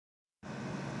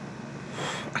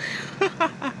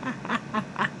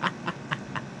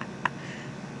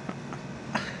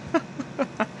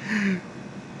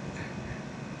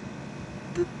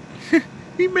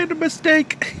He made a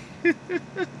mistake.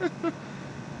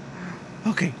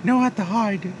 Okay, now I have to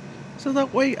hide. So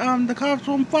that way, the cops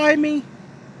won't find me.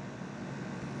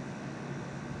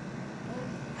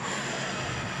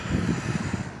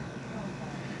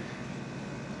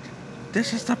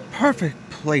 This is the perfect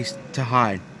place to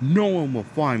hide. No one will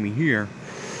find me here.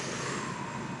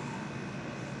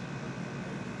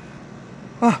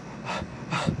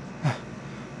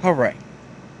 Alright.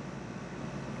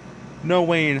 No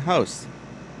way in house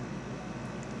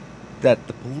that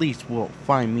the police will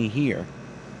find me here.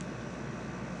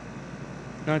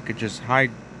 Now I could just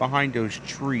hide behind those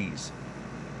trees.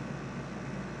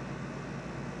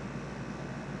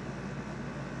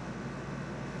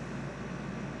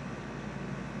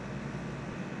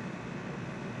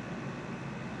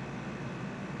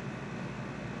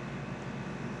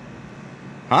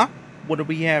 Huh? What do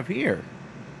we have here?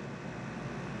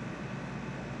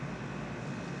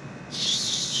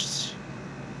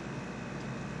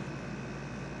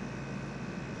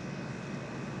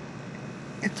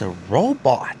 It's a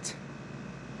robot.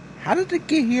 How did it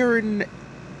get here in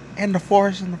the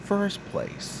forest in the first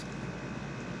place?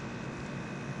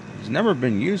 It's never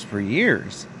been used for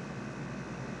years.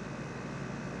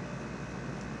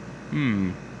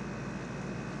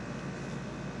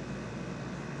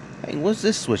 Hey, what's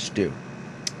this switch do?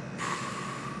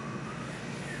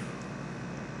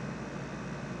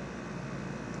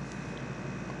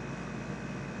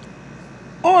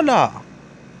 Hola!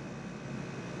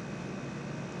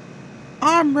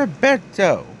 I'm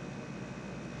Roberto.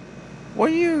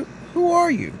 Who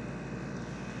are you?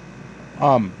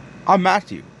 I'm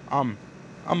Matthew. I'm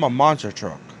a monster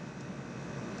truck.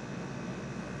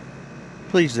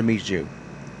 Pleased to meet you.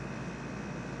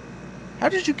 How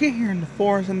did you get here in the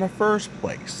forest in the first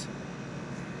place?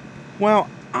 Well,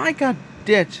 I got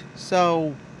ditched,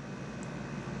 so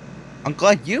I'm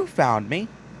glad you found me.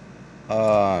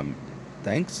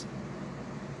 Thanks.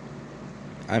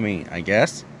 I mean, I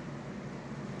guess.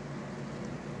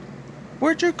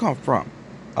 Where'd you come from?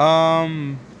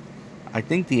 I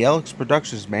think the Alex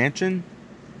Productions mansion.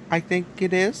 I think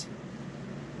it is.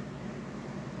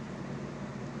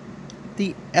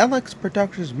 The Alex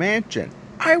Productions mansion.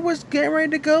 I was getting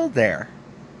ready to go there.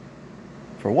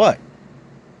 For what?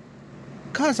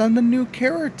 'Cause I'm the new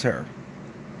character.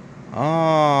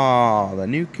 Oh, the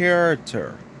new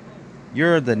character.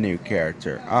 You're the new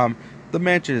character. The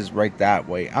mansion is right that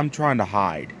way. I'm trying to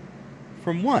hide.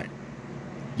 From what?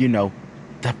 You know,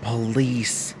 the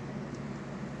police.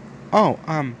 Oh,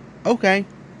 okay.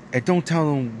 And don't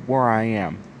tell them where I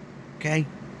am. Okay?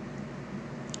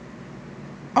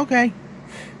 Okay.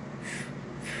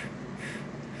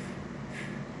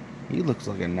 He looks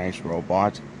like a nice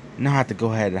robot. Now I have to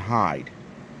go ahead and hide.